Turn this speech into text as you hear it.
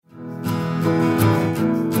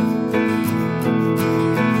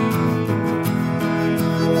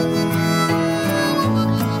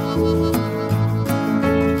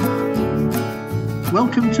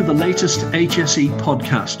Welcome to the latest HSE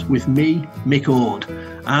podcast with me, Mick Ord.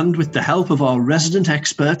 And with the help of our resident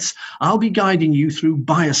experts, I'll be guiding you through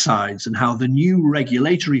biocides and how the new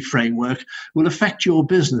regulatory framework will affect your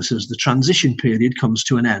business as the transition period comes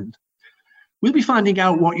to an end. We'll be finding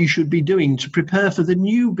out what you should be doing to prepare for the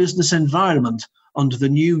new business environment under the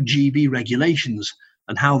new GB regulations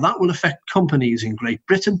and how that will affect companies in Great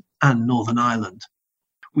Britain and Northern Ireland.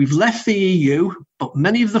 We've left the EU, but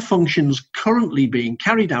many of the functions currently being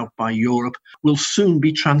carried out by Europe will soon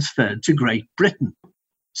be transferred to Great Britain.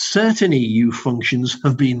 Certain EU functions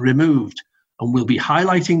have been removed, and we'll be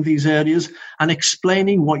highlighting these areas and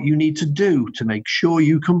explaining what you need to do to make sure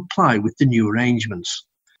you comply with the new arrangements.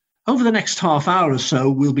 Over the next half hour or so,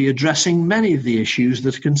 we'll be addressing many of the issues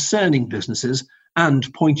that are concerning businesses and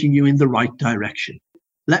pointing you in the right direction.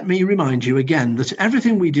 Let me remind you again that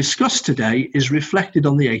everything we discuss today is reflected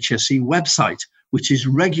on the HSE website, which is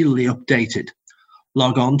regularly updated.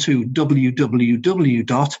 Log on to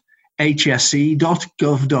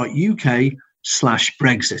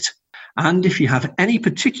www.hse.gov.uk/Brexit. And if you have any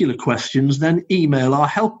particular questions, then email our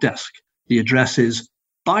help desk. The address is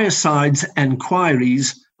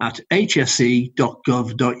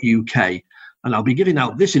biocidesenquiries@hse.gov.uk. And I'll be giving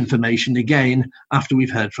out this information again after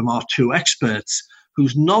we've heard from our two experts,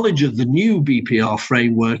 whose knowledge of the new BPR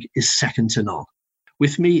framework is second to none.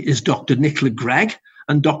 With me is Dr. Nicola Gregg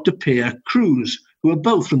and Dr. Pierre Cruz, who are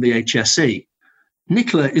both from the HSE.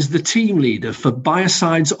 Nicola is the team leader for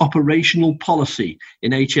Biocides Operational Policy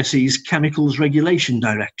in HSE's Chemicals Regulation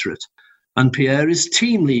Directorate, and Pierre is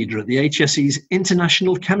team leader at the HSE's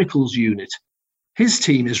International Chemicals Unit. His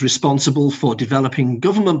team is responsible for developing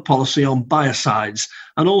government policy on biocides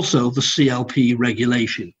and also the CLP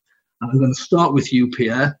regulation. I'm going to start with you,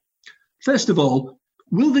 Pierre. First of all,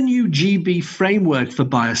 will the new GB framework for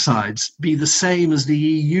biocides be the same as the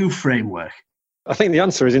EU framework? I think the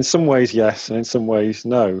answer is in some ways yes, and in some ways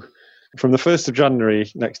no. From the 1st of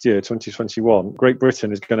January next year, 2021, Great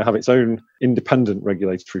Britain is going to have its own independent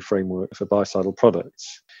regulatory framework for biocidal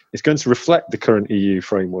products. It's going to reflect the current EU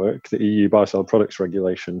framework, the EU Biocidal Products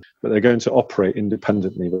Regulation, but they're going to operate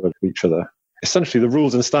independently of each other. Essentially, the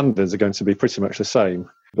rules and standards are going to be pretty much the same,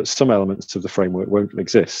 but some elements of the framework won't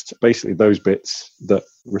exist. Basically, those bits that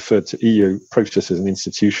refer to EU processes and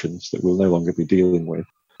institutions that we'll no longer be dealing with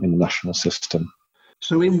in the national system.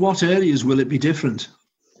 So in what areas will it be different?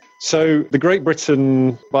 So the Great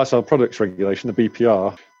Britain Biocidal Products Regulation, the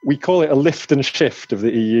BPR, we call it a lift and shift of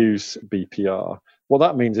the EU's BPR. What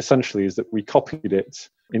that means essentially is that we copied it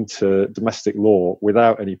into domestic law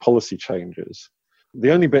without any policy changes.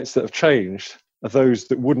 The only bits that have changed are those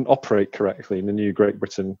that wouldn't operate correctly in the new Great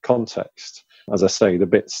Britain context. As I say, the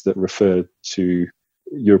bits that refer to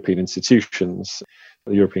European institutions,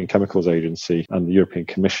 the European Chemicals Agency and the European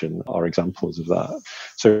Commission are examples of that.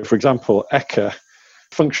 So, for example, ECHA,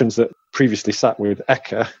 functions that previously sat with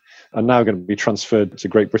ECHA are now going to be transferred to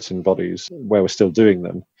Great Britain bodies where we're still doing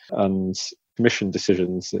them. And Commission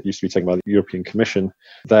decisions that used to be taken by the European Commission,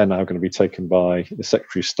 they're now going to be taken by the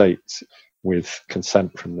Secretary of State with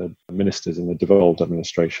consent from the ministers in the devolved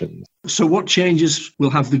administration. So what changes will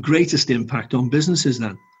have the greatest impact on businesses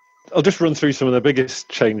then? I'll just run through some of the biggest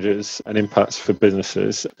changes and impacts for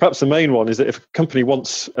businesses. Perhaps the main one is that if a company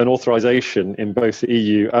wants an authorisation in both the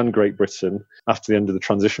EU and Great Britain after the end of the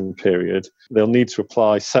transition period, they'll need to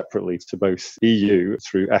apply separately to both EU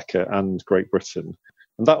through ECHA and Great Britain.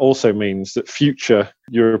 And that also means that future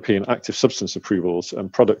European active substance approvals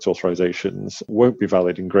and product authorisations won't be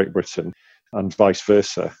valid in Great Britain and vice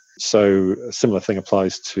versa. So a similar thing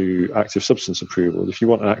applies to active substance approval. If you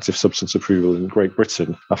want an active substance approval in Great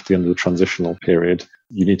Britain after the end of the transitional period,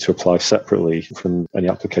 you need to apply separately from any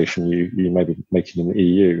application you may be making in the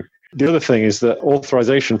EU. The other thing is that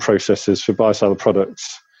authorisation processes for biocidal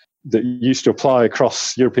products that used to apply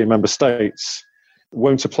across European member states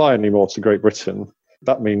won't apply anymore to Great Britain.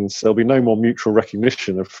 That means there'll be no more mutual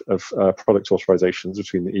recognition of product authorisations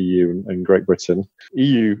between the EU and Great Britain.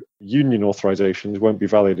 EU union authorisations won't be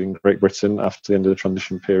valid in Great Britain after the end of the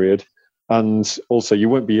transition period. And also, you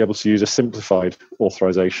won't be able to use a simplified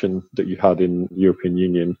authorisation that you had in the European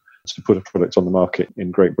Union to put a product on the market in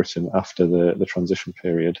Great Britain after the transition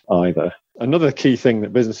period either. Another key thing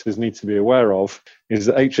that businesses need to be aware of is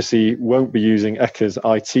that HSE won't be using ECHA's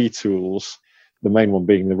IT tools, the main one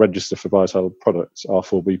being the Register for Biocidal Products,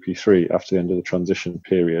 R4BP3, after the end of the transition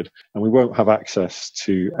period. And we won't have access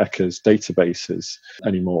to ECHA's databases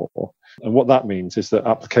anymore. And what that means is that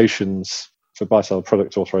applications for biocidal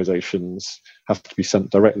product authorisations have to be sent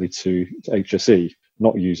directly to HSE,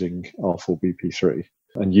 not using R4BP3,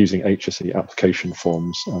 and using HSE application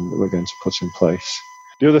forms that we're going to put in place.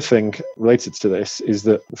 The other thing related to this is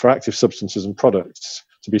that for active substances and products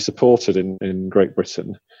to be supported in Great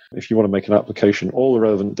Britain, if you want to make an application, all the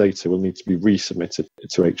relevant data will need to be resubmitted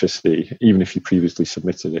to HSE, even if you previously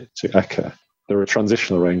submitted it to ECHA. There are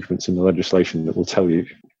transitional arrangements in the legislation that will tell you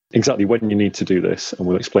exactly when you need to do this, and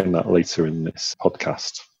we'll explain that later in this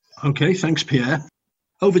podcast. Okay, thanks, Pierre.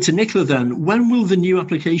 Over to Nicola then. When will the new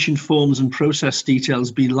application forms and process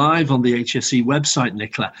details be live on the HSE website,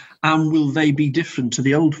 Nicola? And will they be different to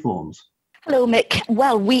the old forms? Hello, Mick.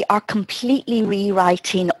 Well, we are completely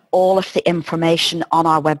rewriting all of the information on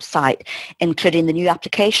our website, including the new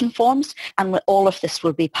application forms, and all of this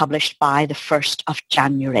will be published by the 1st of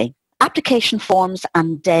January. Application forms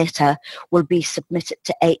and data will be submitted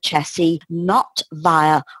to HSE not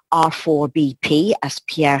via R4BP, as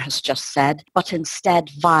Pierre has just said, but instead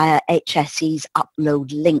via HSE's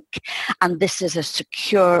upload link. And this is a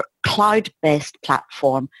secure cloud-based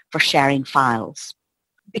platform for sharing files.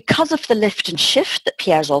 Because of the lift and shift that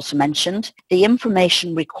Pierre's also mentioned, the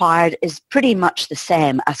information required is pretty much the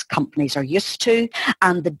same as companies are used to,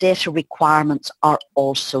 and the data requirements are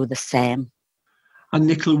also the same. And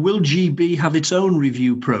Nicola, will GB have its own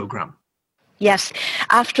review programme? Yes,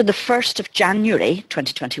 after the 1st of January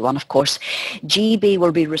 2021, of course, GB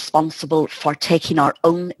will be responsible for taking our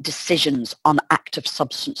own decisions on active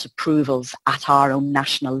substance approvals at our own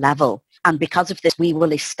national level. And because of this, we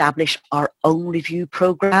will establish our own review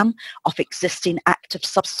programme of existing active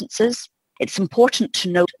substances. It's important to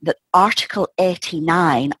note that Article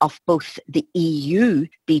 89 of both the EU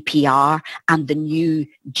BPR and the new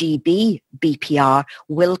GB BPR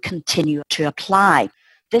will continue to apply.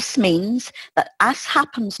 This means that, as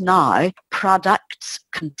happens now, products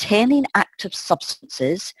containing active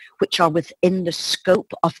substances which are within the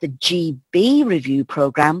scope of the GB review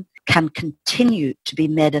programme can continue to be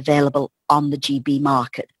made available on the GB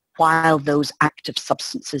market while those active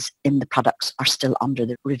substances in the products are still under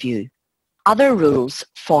the review. Other rules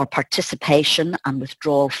for participation and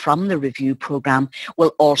withdrawal from the review programme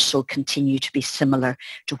will also continue to be similar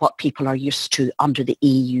to what people are used to under the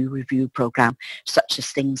EU review programme, such as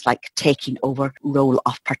things like taking over role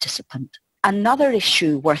of participant. Another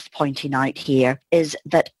issue worth pointing out here is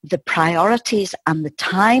that the priorities and the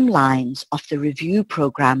timelines of the review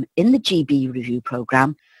programme in the GB review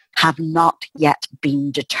programme have not yet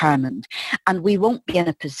been determined. And we won't be in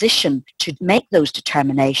a position to make those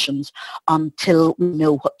determinations until we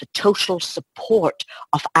know what the total support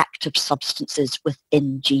of active substances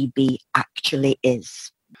within GB actually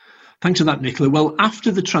is. Thanks for that, Nicola. Well,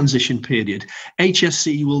 after the transition period,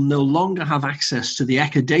 HSE will no longer have access to the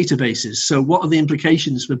ECHA databases. So what are the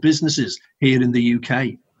implications for businesses here in the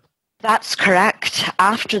UK? That's correct.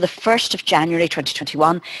 After the 1st of January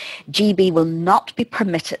 2021, GB will not be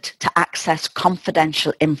permitted to access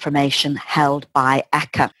confidential information held by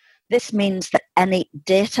ECHA. This means that any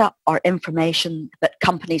data or information that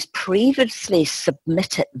companies previously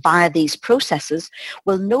submitted via these processes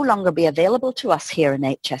will no longer be available to us here in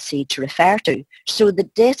HSE to refer to. So the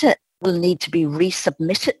data will need to be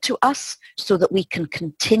resubmitted to us so that we can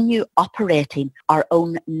continue operating our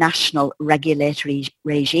own national regulatory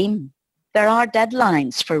regime. There are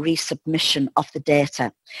deadlines for resubmission of the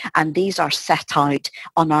data, and these are set out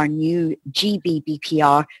on our new GB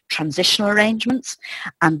BPR transitional arrangements,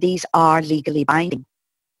 and these are legally binding.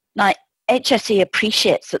 Now, HSE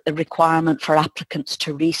appreciates that the requirement for applicants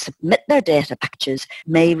to resubmit their data packages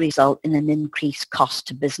may result in an increased cost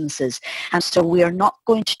to businesses. And so we are not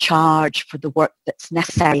going to charge for the work that's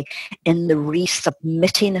necessary in the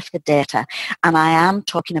resubmitting of the data. And I am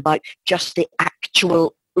talking about just the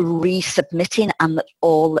actual resubmitting and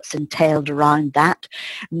all that's entailed around that,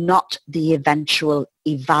 not the eventual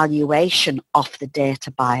evaluation of the data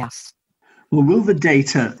by us. Well, will the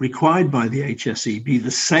data required by the HSE be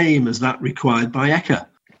the same as that required by ECHA?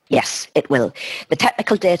 Yes, it will. The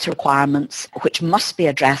technical data requirements, which must be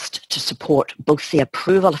addressed to support both the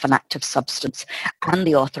approval of an active substance and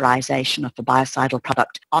the authorisation of a biocidal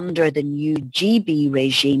product under the new GB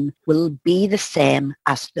regime, will be the same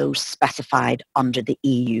as those specified under the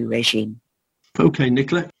EU regime. Okay,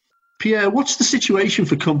 Nicola. Pierre, what's the situation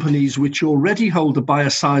for companies which already hold a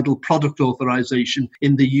biocidal product authorisation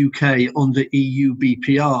in the UK under EU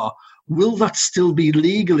BPR? Will that still be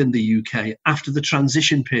legal in the UK after the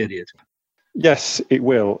transition period? Yes, it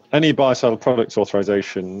will. Any biocidal product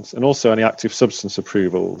authorisations and also any active substance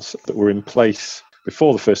approvals that were in place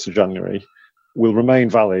before the 1st of January will remain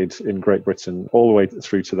valid in Great Britain all the way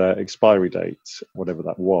through to their expiry date, whatever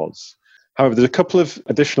that was. However, there's a couple of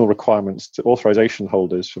additional requirements that authorization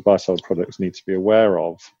holders for biocide products need to be aware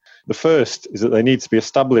of. The first is that they need to be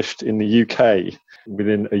established in the UK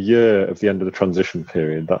within a year of the end of the transition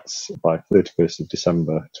period. That's by 31st of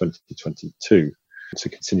December 2022 to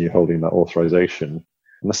continue holding that authorization.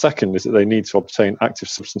 And the second is that they need to obtain active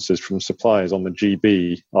substances from suppliers on the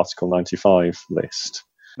GB Article 95 list.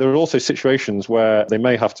 There are also situations where they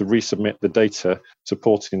may have to resubmit the data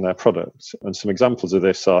supporting their product. And some examples of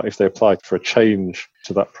this are if they apply for a change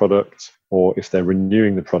to that product, or if they're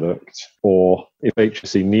renewing the product, or if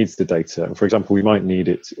HSE needs the data. And for example, we might need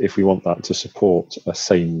it if we want that to support a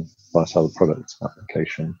same biocidal product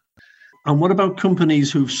application. And what about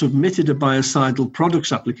companies who've submitted a biocidal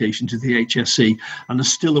products application to the HSE and are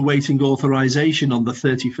still awaiting authorization on the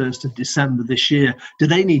 31st of December this year? Do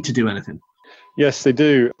they need to do anything? Yes, they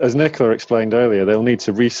do. As Nicola explained earlier, they'll need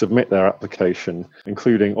to resubmit their application,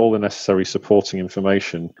 including all the necessary supporting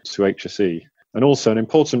information to HSE. And also an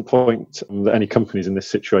important point that any companies in this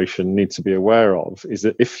situation need to be aware of is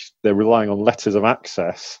that if they're relying on letters of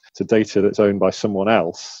access to data that's owned by someone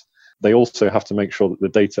else, they also have to make sure that the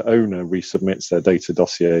data owner resubmits their data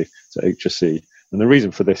dossier to HSE. And the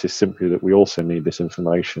reason for this is simply that we also need this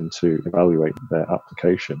information to evaluate their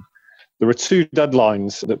application. There are two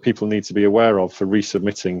deadlines that people need to be aware of for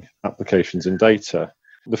resubmitting applications and data.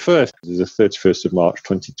 The first is the 31st of March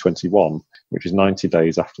 2021, which is 90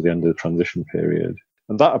 days after the end of the transition period.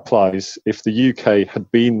 And that applies if the UK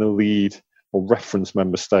had been the lead or reference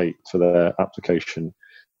member state for their application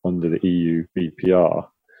under the EU BPR.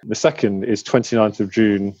 The second is 29th of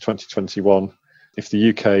June 2021, if the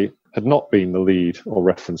UK had not been the lead or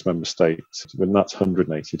reference member state, when that's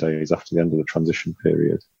 180 days after the end of the transition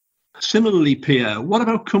period. Similarly, Pierre, what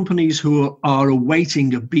about companies who are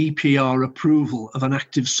awaiting a BPR approval of an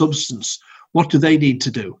active substance? What do they need to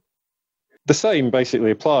do? The same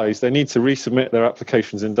basically applies. They need to resubmit their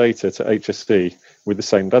applications and data to HSE with the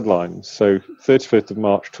same deadlines. So 31st of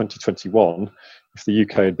March 2021, if the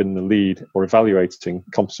UK had been the lead or evaluating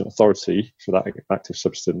competent authority for that active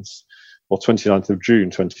substance, or 29th of June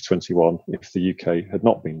 2021, if the UK had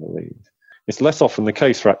not been the lead. It's less often the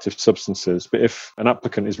case for active substances, but if an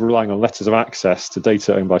applicant is relying on letters of access to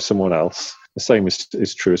data owned by someone else, the same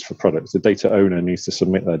is true as for products. The data owner needs to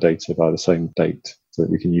submit their data by the same date so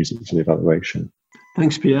that we can use it for the evaluation.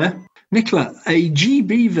 Thanks, Pierre. Nicola, a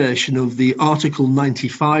GB version of the Article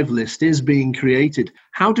 95 list is being created.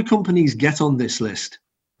 How do companies get on this list?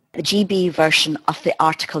 The GB version of the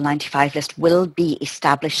Article 95 list will be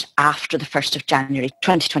established after the 1st of January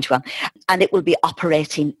 2021, and it will be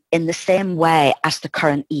operating in the same way as the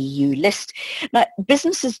current EU list. Now,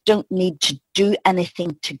 businesses don't need to do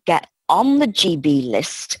anything to get on the GB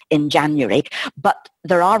list in January, but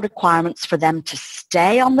there are requirements for them to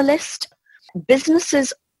stay on the list.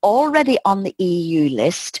 Businesses already on the EU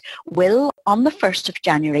list will, on the 1st of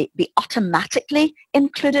January, be automatically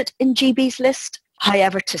included in GB's list.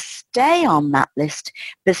 However, to stay on that list,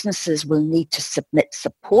 businesses will need to submit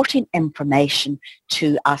supporting information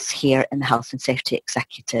to us here in the Health and Safety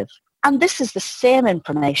Executive. And this is the same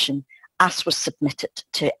information as was submitted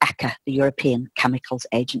to ECHA, the European Chemicals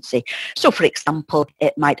Agency. So, for example,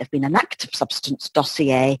 it might have been an active substance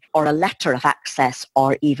dossier or a letter of access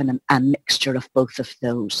or even a mixture of both of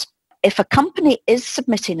those. If a company is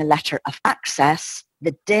submitting a letter of access,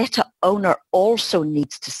 the data owner also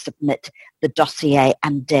needs to submit the dossier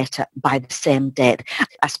and data by the same date,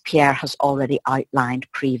 as Pierre has already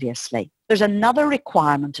outlined previously. There's another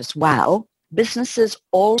requirement as well. Businesses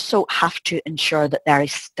also have to ensure that they're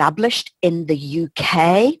established in the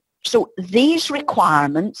UK. So these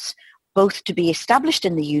requirements, both to be established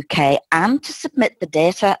in the UK and to submit the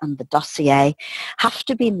data and the dossier, have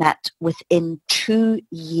to be met within 2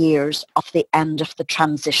 years of the end of the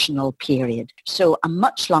transitional period. So a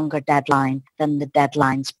much longer deadline than the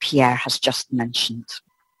deadlines Pierre has just mentioned.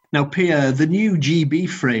 Now, Pierre, the new GB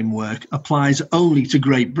framework applies only to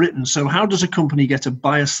Great Britain. So how does a company get a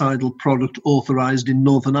biocidal product authorised in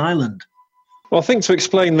Northern Ireland? Well, I think to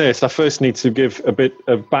explain this, I first need to give a bit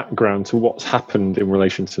of background to what's happened in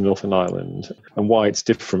relation to Northern Ireland and why it's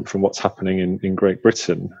different from what's happening in Great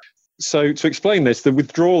Britain. So to explain this, the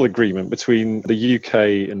withdrawal agreement between the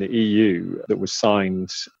UK and the EU that was signed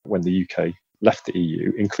when the UK left the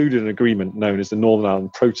EU included an agreement known as the Northern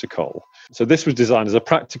Ireland Protocol. So this was designed as a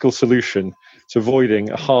practical solution to avoiding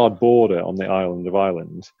a hard border on the island of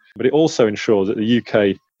Ireland. But it also ensures that the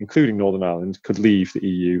UK, including Northern Ireland, could leave the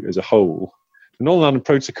EU as a whole. The Northern Ireland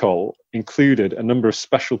Protocol included a number of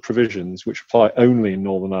special provisions which apply only in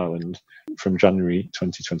Northern Ireland from January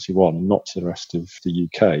 2021, not to the rest of the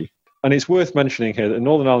UK. And it's worth mentioning here that the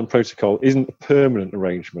Northern Ireland Protocol isn't a permanent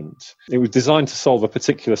arrangement. It was designed to solve a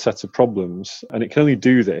particular set of problems, and it can only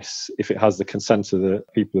do this if it has the consent of the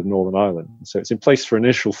people of Northern Ireland. So it's in place for an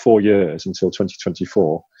initial 4 years until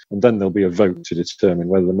 2024, and then there'll be a vote to determine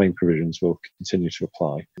whether the main provisions will continue to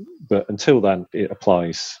apply. But until then, it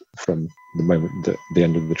applies from the moment at the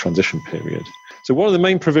end of the transition period. So one of the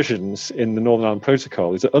main provisions in the Northern Ireland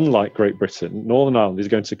Protocol is that, unlike Great Britain, Northern Ireland is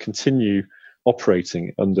going to continue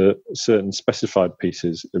operating under certain specified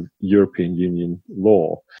pieces of European Union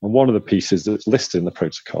law. And one of the pieces that's listed in the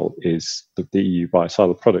protocol is the EU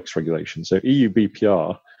biocidal products regulation. So EU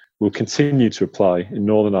BPR will continue to apply in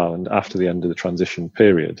Northern Ireland after the end of the transition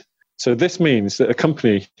period. So this means that a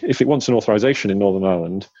company, if it wants an authorisation in Northern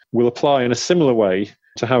Ireland, will apply in a similar way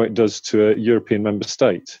to how it does to a European member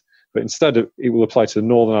state. But instead, it will apply to the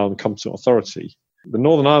Northern Ireland Competent Authority. The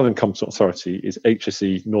Northern Ireland Competent Authority is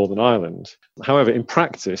HSE Northern Ireland. However, in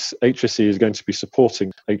practice, HSE is going to be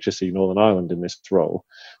supporting HSE Northern Ireland in this role.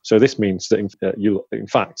 So this means that you'll, in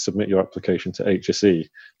fact, submit your application to HSE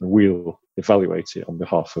and we'll evaluate it on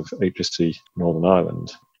behalf of HSE Northern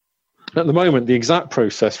Ireland. At the moment, the exact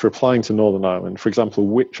process for applying to Northern Ireland, for example,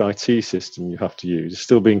 which IT system you have to use, is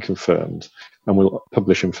still being confirmed, and we'll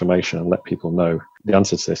publish information and let people know the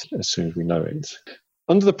answer to this as soon as we know it.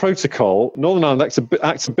 Under the protocol, Northern Ireland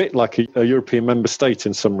acts a bit like a European member state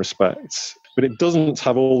in some respects, but it doesn't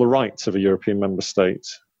have all the rights of a European member state.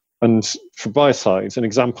 And for biocides, an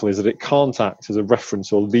example is that it can't act as a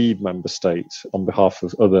reference or lead member state on behalf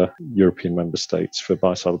of other European member states for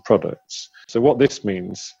biocidal products. So what this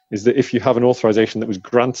means is that if you have an authorisation that was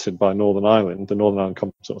granted by Northern Ireland, the Northern Ireland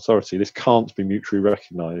Competent Authority, this can't be mutually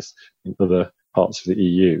recognised in other parts of the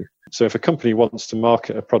EU. So if a company wants to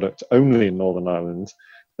market a product only in Northern Ireland,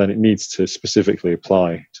 then it needs to specifically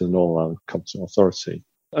apply to the Northern Ireland Competent Authority.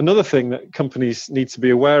 Another thing that companies need to be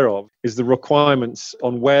aware of is the requirements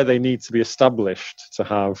on where they need to be established to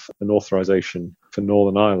have an authorisation for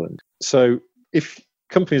Northern Ireland. So if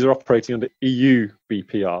companies are operating under EU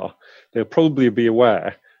BPR, they'll probably be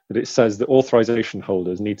aware that it says that authorisation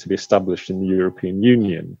holders need to be established in the European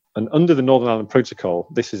Union. And under the Northern Ireland Protocol,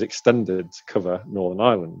 this is extended to cover Northern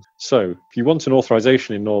Ireland. So if you want an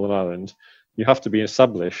authorisation in Northern Ireland, you have to be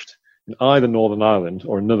established in either Northern Ireland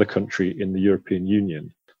or another country in the European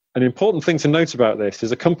Union. An important thing to note about this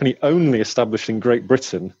is a company only established in Great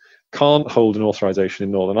Britain can't hold an authorisation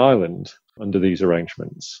in Northern Ireland under these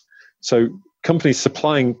arrangements. So companies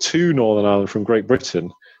supplying to Northern Ireland from Great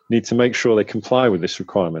Britain need to make sure they comply with this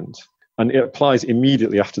requirement. And it applies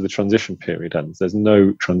immediately after the transition period ends. There's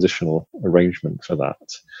no transitional arrangement for that.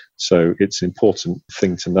 So it's an important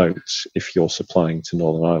thing to note if you're supplying to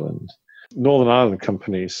Northern Ireland. Northern Ireland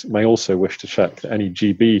companies may also wish to check that any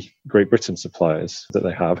GB Great Britain suppliers that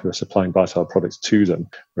they have who are supplying biocidal products to them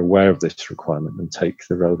are aware of this requirement and take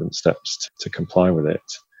the relevant steps to comply with it.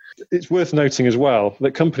 It's worth noting as well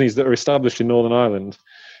that companies that are established in Northern Ireland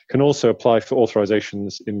can also apply for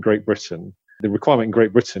authorisations in Great Britain. The requirement in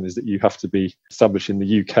Great Britain is that you have to be established in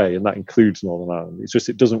the UK, and that includes Northern Ireland. It's just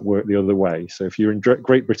it doesn't work the other way. So if you're in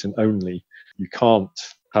Great Britain only, you can't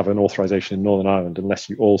have an authorisation in Northern Ireland unless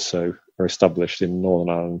you also are established in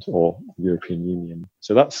Northern Ireland or the European Union.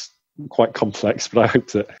 So that's quite complex, but I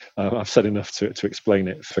hope that I've said enough to explain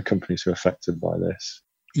it for companies who are affected by this.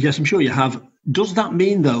 Yes, I'm sure you have. Does that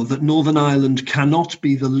mean, though, that Northern Ireland cannot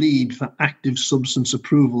be the lead for active substance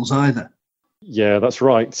approvals either? Yeah, that's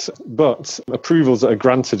right. But approvals that are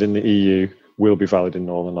granted in the EU will be valid in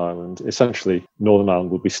Northern Ireland. Essentially, Northern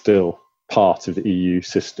Ireland will be still part of the EU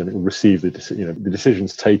system. It will receive the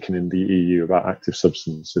decisions taken in the EU about active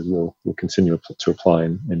substances will continue to apply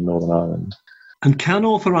in Northern Ireland. And can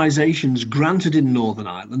authorisations granted in Northern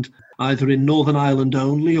Ireland, either in Northern Ireland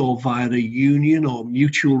only or via a union or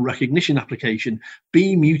mutual recognition application,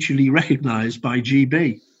 be mutually recognised by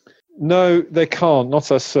GB? No, they can't, not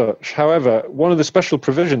as such. However, one of the special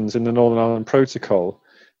provisions in the Northern Ireland Protocol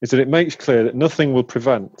is that it makes clear that nothing will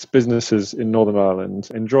prevent businesses in Northern Ireland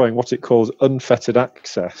enjoying what it calls unfettered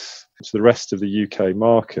access to the rest of the UK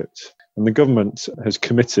market. And the government has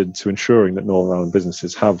committed to ensuring that Northern Ireland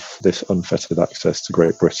businesses have this unfettered access to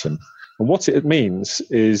Great Britain. And what it means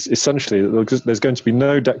is essentially that there's going to be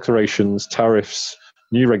no declarations, tariffs,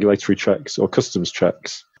 new regulatory checks or customs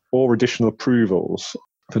checks or additional approvals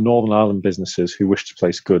for Northern Ireland businesses who wish to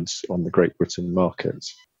place goods on the Great Britain market.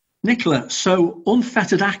 Nicola, so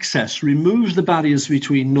unfettered access removes the barriers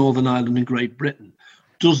between Northern Ireland and Great Britain.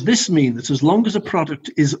 Does this mean that as long as a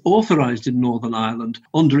product is authorised in Northern Ireland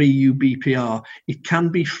under EU BPR, it can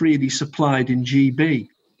be freely supplied in GB?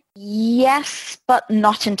 Yes, but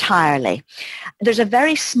not entirely. There's a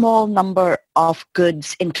very small number of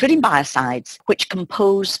goods, including biocides, which can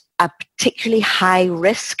pose a particularly high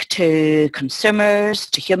risk to consumers,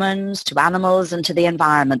 to humans, to animals, and to the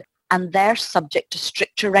environment. And they're subject to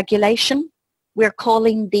stricter regulation. We're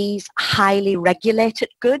calling these highly regulated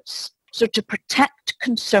goods. So to protect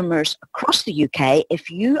consumers across the UK, if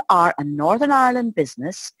you are a Northern Ireland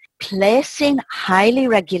business placing highly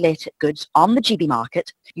regulated goods on the GB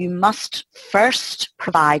market, you must first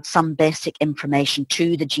provide some basic information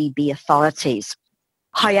to the GB authorities.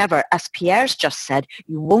 However, as Pierre's just said,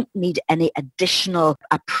 you won't need any additional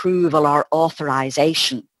approval or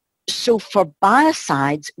authorization. So for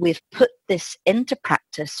biocides, we've put this into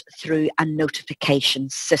practice through a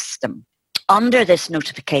notification system. Under this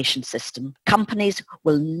notification system, companies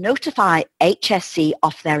will notify HSE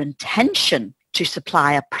of their intention to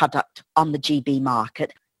supply a product on the GB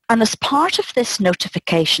market. And as part of this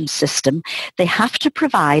notification system, they have to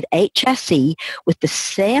provide HSE with the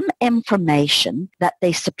same information that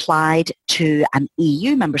they supplied to an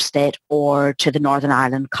EU member state or to the Northern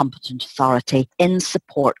Ireland Competent Authority in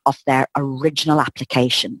support of their original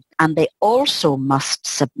application. And they also must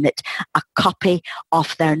submit a copy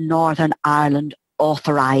of their Northern Ireland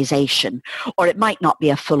authorisation, or it might not be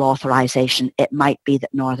a full authorisation. It might be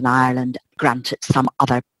that Northern Ireland granted some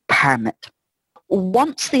other permit.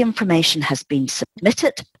 Once the information has been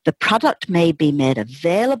submitted, the product may be made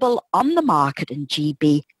available on the market in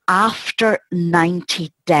GB after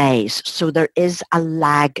 90 days. So there is a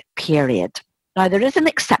lag period. Now, there is an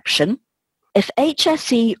exception. If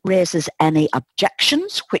HSE raises any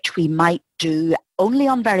objections, which we might do only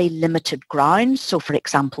on very limited grounds, so for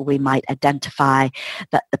example, we might identify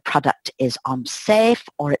that the product is unsafe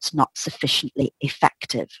or it's not sufficiently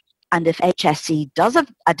effective. And if HSE does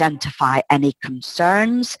identify any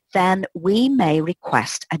concerns, then we may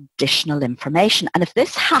request additional information. And if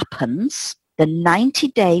this happens, the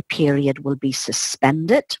 90-day period will be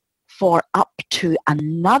suspended for up to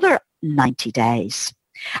another 90 days.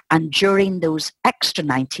 And during those extra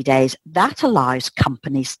 90 days, that allows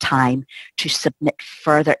companies time to submit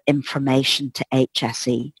further information to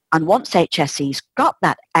HSE. And once HSE's got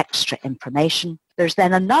that extra information, there's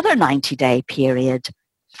then another 90-day period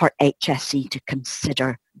for HSE to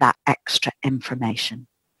consider that extra information.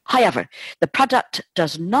 However, the product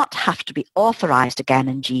does not have to be authorised again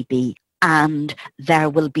in GB, and there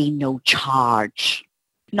will be no charge.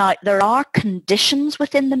 Now, there are conditions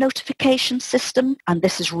within the notification system, and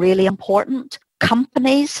this is really important.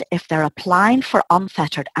 Companies, if they're applying for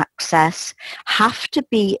unfettered access, have to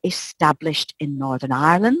be established in Northern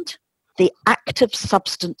Ireland. The active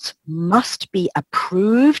substance must be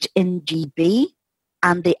approved in GB,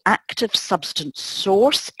 and the active substance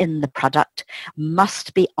source in the product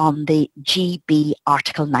must be on the GB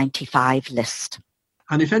Article 95 list.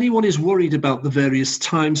 And if anyone is worried about the various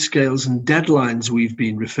timescales and deadlines we've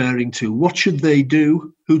been referring to, what should they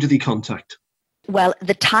do? Who do they contact? Well,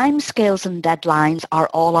 the timescales and deadlines are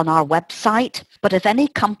all on our website, but if any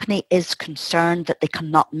company is concerned that they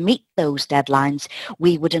cannot meet those deadlines,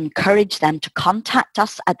 we would encourage them to contact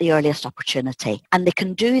us at the earliest opportunity. And they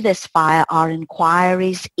can do this via our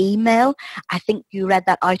inquiries email. I think you read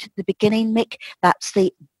that out at the beginning, Mick. That's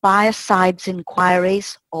the biocides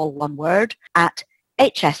inquiries, all one word, at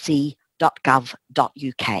hse.gov.uk.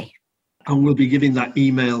 And we'll be giving that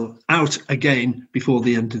email out again before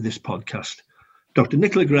the end of this podcast. Dr.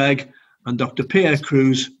 Nicola Gregg and Dr. Pierre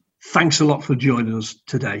Cruz, thanks a lot for joining us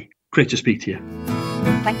today. Great to speak to you.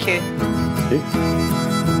 Thank you. Thank you.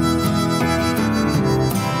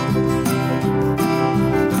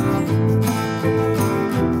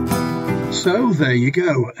 So there you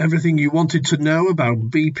go, everything you wanted to know about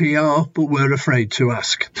BPR but were afraid to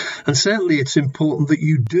ask. And certainly it's important that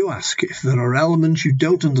you do ask if there are elements you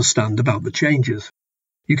don't understand about the changes.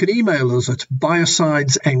 You can email us at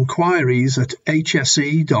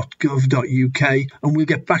biocidesенquiries@hse.gov.uk and we'll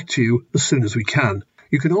get back to you as soon as we can.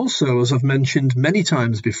 You can also, as I've mentioned many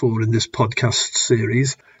times before in this podcast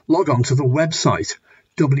series, log on to the website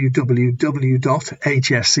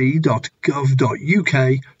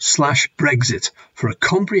www.hse.gov.uk/Brexit for a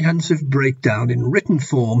comprehensive breakdown in written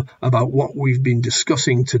form about what we've been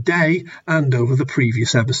discussing today and over the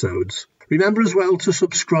previous episodes. Remember as well to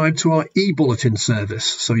subscribe to our e-bulletin service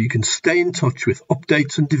so you can stay in touch with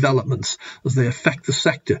updates and developments as they affect the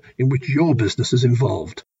sector in which your business is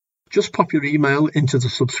involved. Just pop your email into the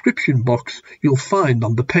subscription box you'll find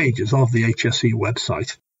on the pages of the HSE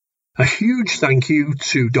website. A huge thank you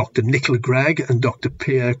to Dr. Nicola Gregg and Dr.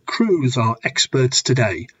 Pierre Cruz, our experts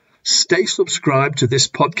today. Stay subscribed to this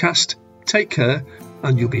podcast, take care,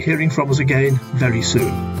 and you'll be hearing from us again very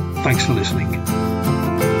soon. Thanks for listening.